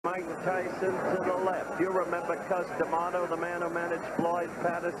Mike Tyson to the left. You remember Cus D'Amato, the man who managed Floyd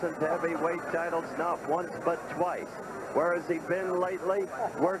Patterson's heavyweight titles not once but twice. Where has he been lately?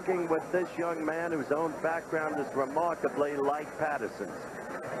 Working with this young man whose own background is remarkably like Patterson's.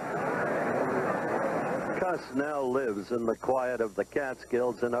 Cus now lives in the quiet of the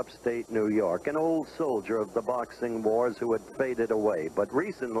Catskills in upstate New York, an old soldier of the boxing wars who had faded away. But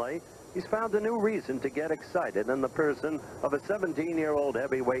recently, he's found a new reason to get excited in the person of a 17-year-old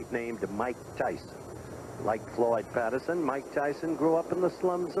heavyweight named Mike Tyson. Like Floyd Patterson, Mike Tyson grew up in the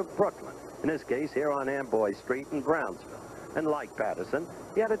slums of Brooklyn, in his case here on Amboy Street in Brownsville. And like Patterson,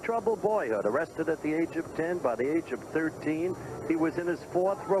 he had a troubled boyhood. Arrested at the age of 10, by the age of 13, he was in his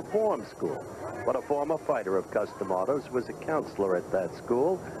 4th reform school. But a former fighter of Cus D'Amato's was a counselor at that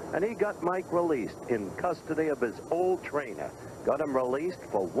school, and he got Mike released in custody of his old trainer. Got him released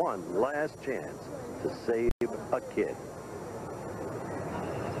for one last chance to save a kid.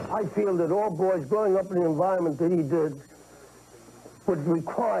 I feel that all boys growing up in the environment that he did would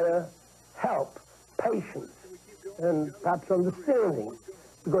require help, patience, and perhaps understanding,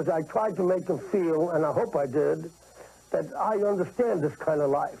 because I tried to make him feel, and I hope I did, that I understand this kind of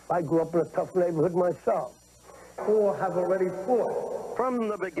life. I grew up in a tough neighborhood myself. 4 have already fought. From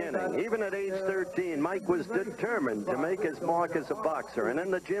the beginning, even at age 13, Mike was determined to make his mark as a boxer. And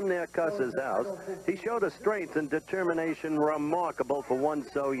in the gym near Cus's house, he showed a strength and determination remarkable for one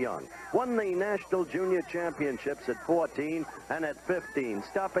so young. Won the National Junior Championships at 14 and at 15,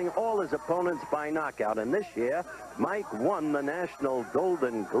 stopping all his opponents by knockout. And this year, Mike won the National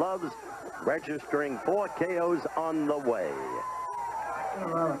Golden Gloves, registering 4 KOs on the way.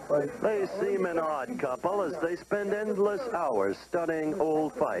 They seem an odd couple as they spend endless hours studying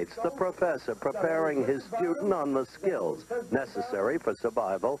old fights. The professor preparing his student on the skills necessary for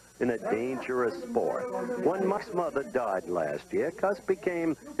survival in a dangerous sport. When Mike's mother died last year, Cus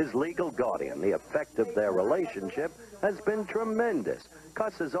became his legal guardian. The effect of their relationship has been tremendous.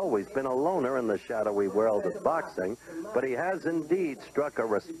 Cus has always been a loner in the shadowy world of boxing, but he has indeed struck a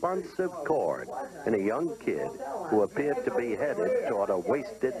responsive chord in a young kid who appeared to be headed toward a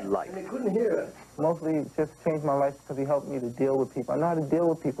wasted life. Mostly it just changed my life because he helped me to deal with people. I know how to deal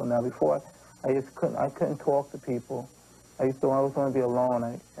with people now. Before, I couldn't talk to people. I always want to be alone,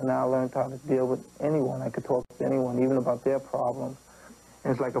 and now I learned how to deal with anyone. I could talk to anyone, even about their problems.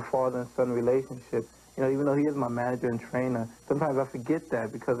 And it's like a father and son relationship. You know, even though he is my manager and trainer, sometimes I forget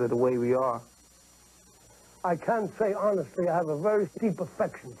that because of the way we are. I can say honestly, I have a very deep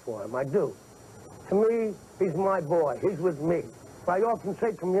affection for him. I do. To me, he's my boy. He's with me. I often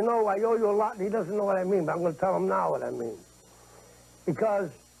say to him, you know, I owe you a lot, and he doesn't know what I mean, but I'm going to tell him now what I mean.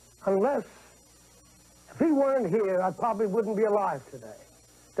 Because if he weren't here, I probably wouldn't be alive today.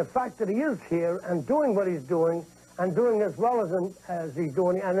 The fact that he is here and doing what he's doing, and doing as well as he's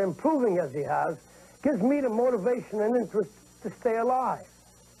doing, and improving as he has, gives me the motivation and interest to stay alive.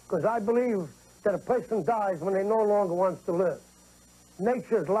 Because I believe that a person dies when they no longer wants to live.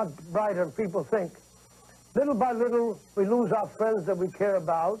 Nature is a lot brighter than people think. Little by little, we lose our friends that we care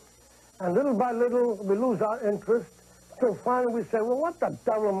about, and little by little, we lose our interest, until finally we say, well, what the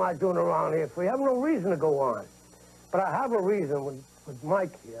devil am I doing around here for? You have no reason to go on. But I have a reason with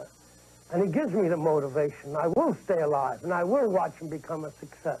Mike here, and he gives me the motivation. I will stay alive, and I will watch him become a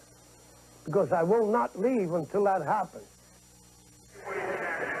success, because I will not leave until that happens.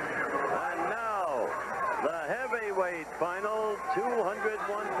 And now, the heavyweight final,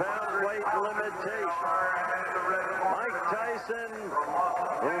 201-pound weight limitation. Mike Tyson,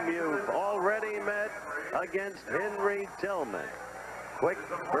 whom you've already met, against Henry Tillman. Quick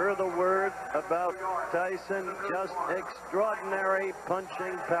further word about Tyson, just extraordinary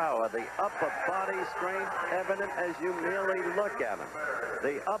punching power. The upper body strength evident as you merely look at him.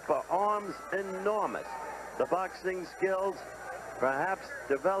 The upper arms enormous. The boxing skills perhaps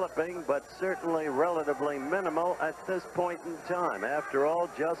developing, but certainly relatively minimal at this point in time. After all,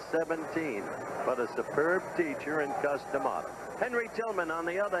 just 17, but a superb teacher in Cus D'Amato. Henry Tillman, on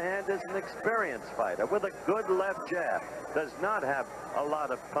the other hand, is an experienced fighter with a good left jab. Does not have a lot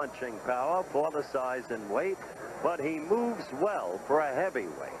of punching power for the size and weight, but he moves well for a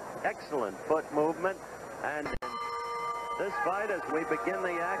heavyweight. Excellent foot movement, and in this fight, as we begin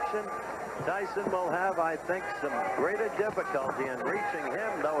the action, Tyson will have, I think, some greater difficulty in reaching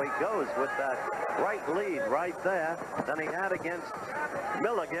him, though he goes with that right lead right there, than he had against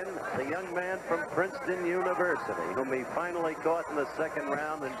Milligan, the young man from Princeton University, whom he finally caught in the second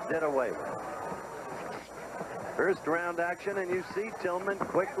round and did away with. First round action, and you see Tillman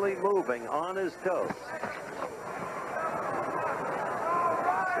quickly moving on his toes.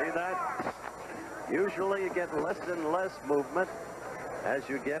 See that? Usually you get less and less movement as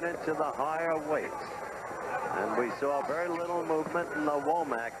you get into the higher weights. And we saw very little movement in the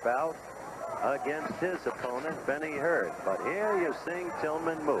Womack bout against his opponent, Benny Hurd. But here you're seeing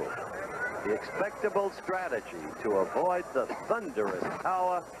Tillman move. The expectable strategy to avoid the thunderous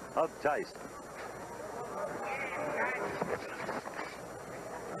power of Tyson.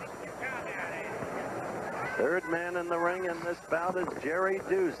 Third man in the ring in this bout is Jerry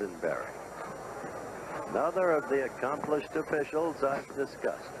Dusenberry, another of the accomplished officials I've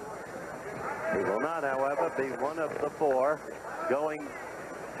discussed. He will not, however, be one of the four going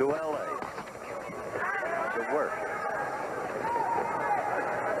to L.A. to work.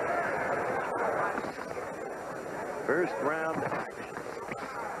 First round action.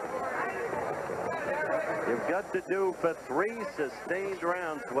 You've got to do for 3 sustained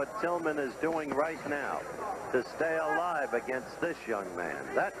rounds what Tillman is doing right now to stay alive against this young man.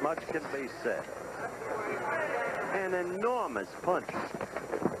 That much can be said. An enormous punch.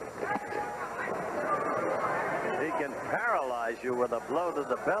 He can paralyze you with a blow to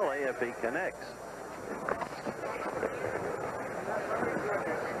the belly if he connects.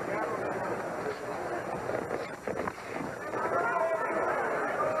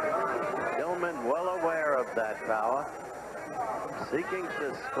 Tillman well aware of that power, seeking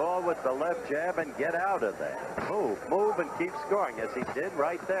to score with the left jab and get out of there. Move, and keep scoring, as he did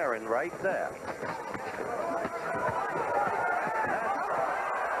right there and right there.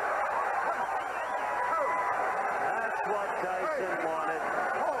 That's what Tyson wanted.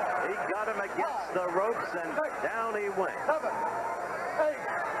 He got him against the ropes, and down he went.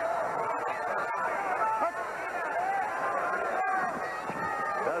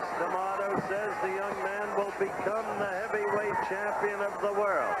 D'Amato says the young man will become the heavyweight champion of the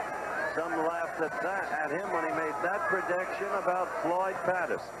world. Some laughed at him when he made that prediction about Floyd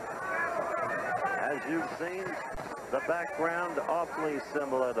Patterson. As you've seen, the background awfully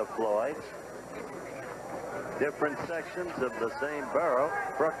similar to Floyd. Different sections of the same borough,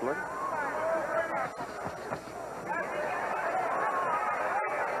 Brooklyn.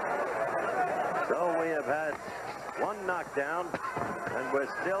 So we have had one knockdown, and we're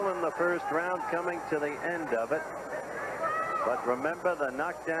still in the first round, coming to the end of it. But remember, the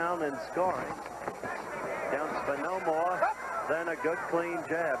knockdown in scoring counts for no more than a good clean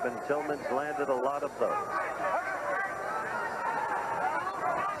jab, and Tillman's landed a lot of those.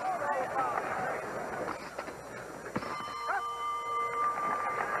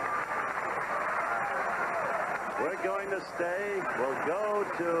 We're going to stay. We'll go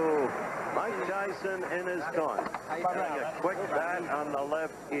to Mike Tyson in his corner. Getting a quick bat on the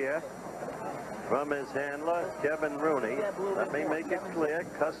left ear from his handler, Kevin Rooney. Let me make it clear,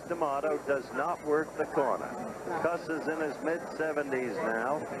 Cus D'Amato does not work the corner. Cus is in his mid-70s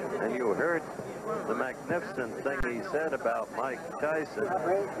now, and you heard the magnificent thing he said about Mike Tyson.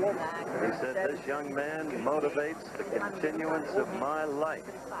 He said, this young man motivates the continuance of my life.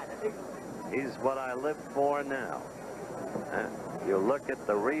 He's what I live for now. And you look at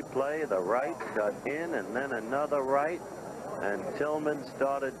the replay, the right got in and then another right, and Tillman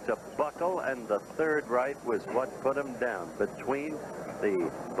started to buckle, and the third right was what put him down between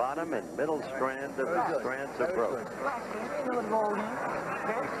the bottom and middle strand of the strands of rope.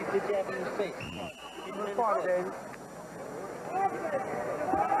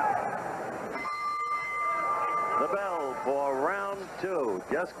 The bell for round 2.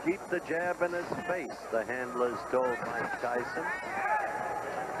 Just keep the jab in his face, the handlers told Mike Tyson.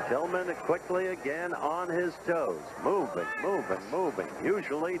 Tillman quickly again on his toes, moving,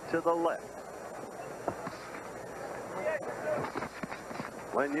 usually to the left.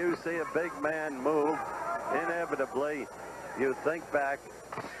 When you see a big man move, inevitably you think back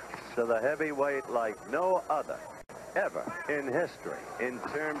to the heavyweight like no other ever in history in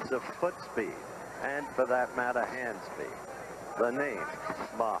terms of foot speed, and for that matter, hand speed. The name,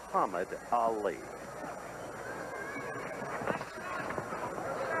 Muhammad Ali.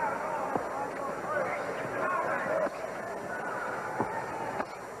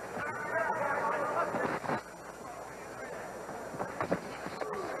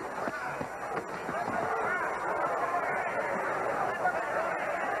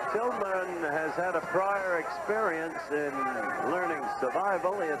 Tillman has had a prior experience in learning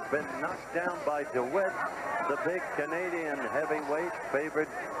survival. He had been knocked down by DeWitt, the big Canadian heavyweight favored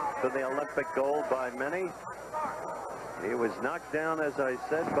for the Olympic gold by many. He was knocked down, as I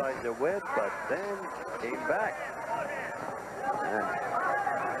said, by DeWitt, but then came back. And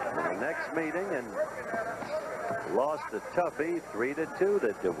in the next meeting, and lost a toughie 3-2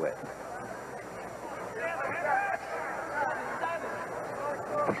 to DeWitt.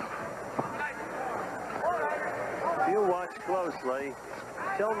 If you watch closely,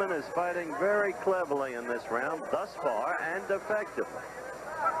 Tillman is fighting very cleverly in this round thus far and effectively.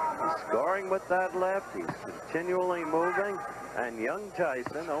 He's scoring with that left. He's continually moving. And young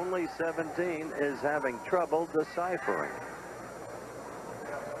Tyson, only 17, is having trouble deciphering.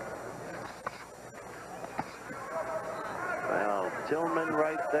 Well, Tillman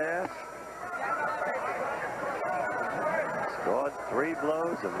right there. Scored 3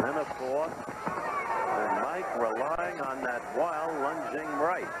 blows and then a 4th. And Mike relying on that wild lunging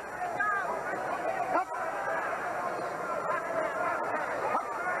right.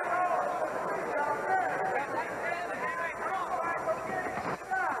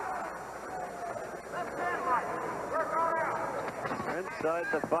 Inside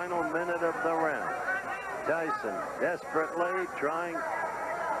the final minute of the round. Tyson desperately trying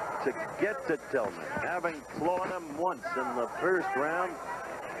to get to Tillman, having floored him once in the first round.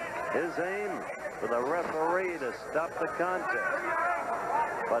 His aim for the referee to stop the contest.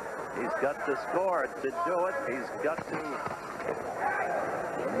 But he's got to score to do it. He's got to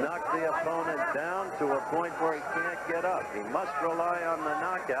knock the opponent down to a point where he can't get up. He must rely on the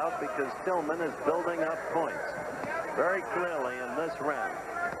knockout because Tillman is building up points very clearly in this round.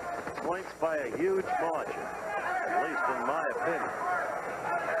 Points by a huge margin, at least in my opinion.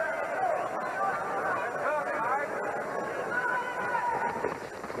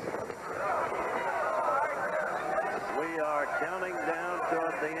 We are counting down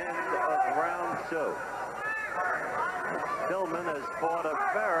toward the end of round 2. Tillman has fought a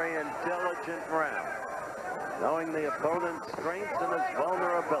very intelligent round, knowing the opponent's strengths and his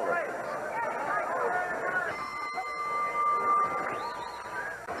vulnerabilities.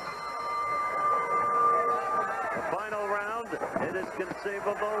 It is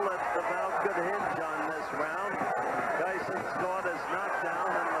conceivable that the bout could hinge on this round. Tyson scored his knockdown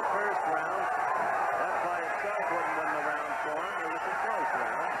in the first round. That by itself wouldn't win the round for him. It was a close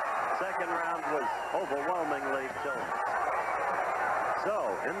round. Second round was overwhelmingly Tillman.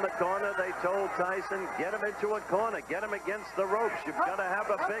 So, in the corner, they told Tyson, get him into a corner, get him against the ropes. You've got to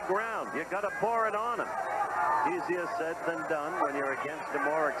have a big round. You've got to pour it on him. Easier said than done when you're against a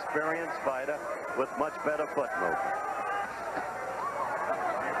more experienced fighter with much better foot movement.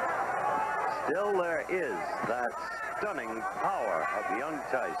 Still, there is that stunning power of young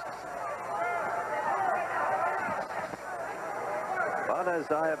Tyson. But as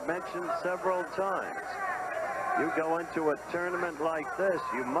I have mentioned several times, you go into a tournament like this,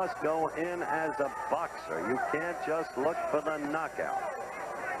 you must go in as a boxer. You can't just look for the knockout.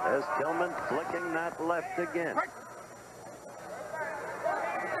 There's Tillman flicking that left again.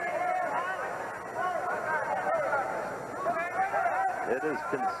 It is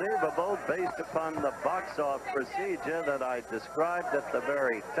conceivable, based upon the box-off procedure that I described at the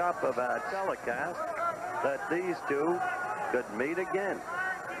very top of our telecast, that these two could meet again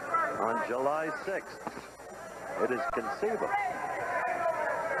on July 6th. It is conceivable.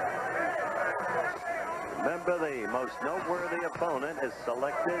 Remember, the most noteworthy opponent is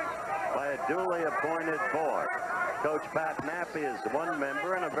selected by a duly appointed board. Coach Pat Nappy is one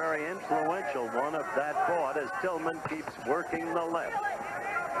member and a very influential one of that board as Tillman keeps working the left.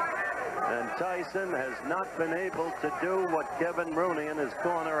 And Tyson has not been able to do what Kevin Rooney in his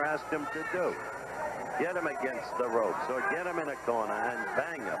corner asked him to do. Get him against the ropes or get him in a corner and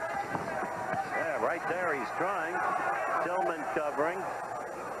bang him. Yeah, right there he's trying. Tillman covering.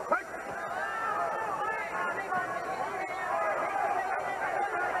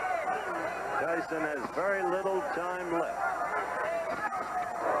 Tyson has very little time left.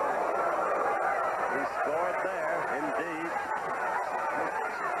 He scored there, indeed.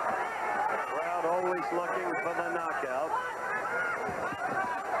 The crowd always looking for the knockout.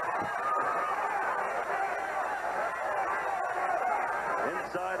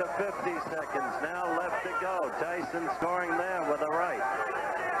 Inside of 50 seconds now left to go. Tyson scoring there with a right.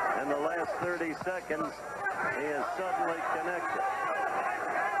 In the last 30 seconds, he is suddenly connected.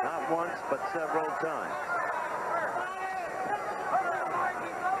 Not once, but several times.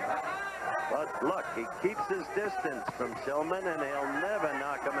 But look, he keeps his distance from Tillman, and he'll never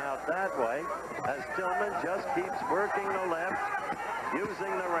knock him out that way, as Tillman just keeps working the left,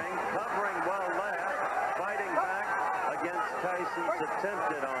 using the ring, covering well there, fighting back against Tyson's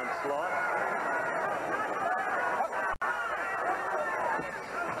attempted onslaught.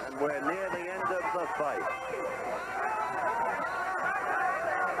 And we're near the end of the fight.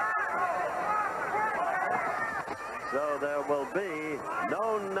 So there will be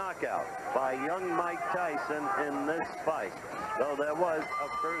no knockout by young Mike Tyson in this fight, though there was a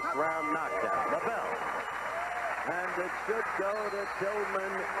first-round knockdown. The bell. And it should go to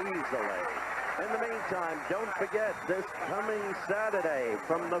Tillman easily. In the meantime, don't forget, this coming Saturday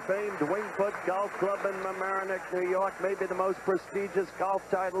from the famed Wingfoot Golf Club in Mamaroneck, New York, maybe the most prestigious golf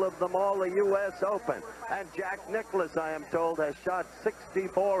title of them all, the U.S. Open. And Jack Nicklaus, I am told, has shot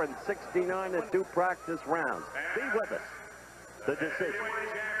 64 and 69 in 2 practice rounds. Be with us. The decision.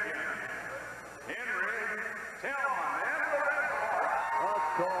 Of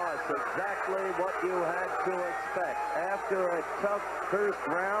course, exactly what you had to expect. After a tough first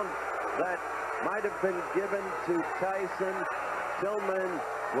round that might have been given to Tyson, Tillman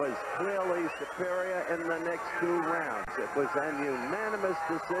was clearly superior in the next 2 rounds. It was an unanimous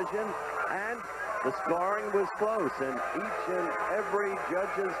decision, and the scoring was close in each and every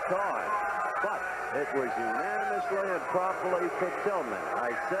judge's card. But it was unanimously and properly for Tillman.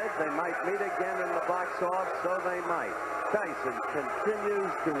 I said they might meet again in the box off, so they might. Tyson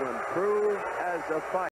continues to improve as a fighter.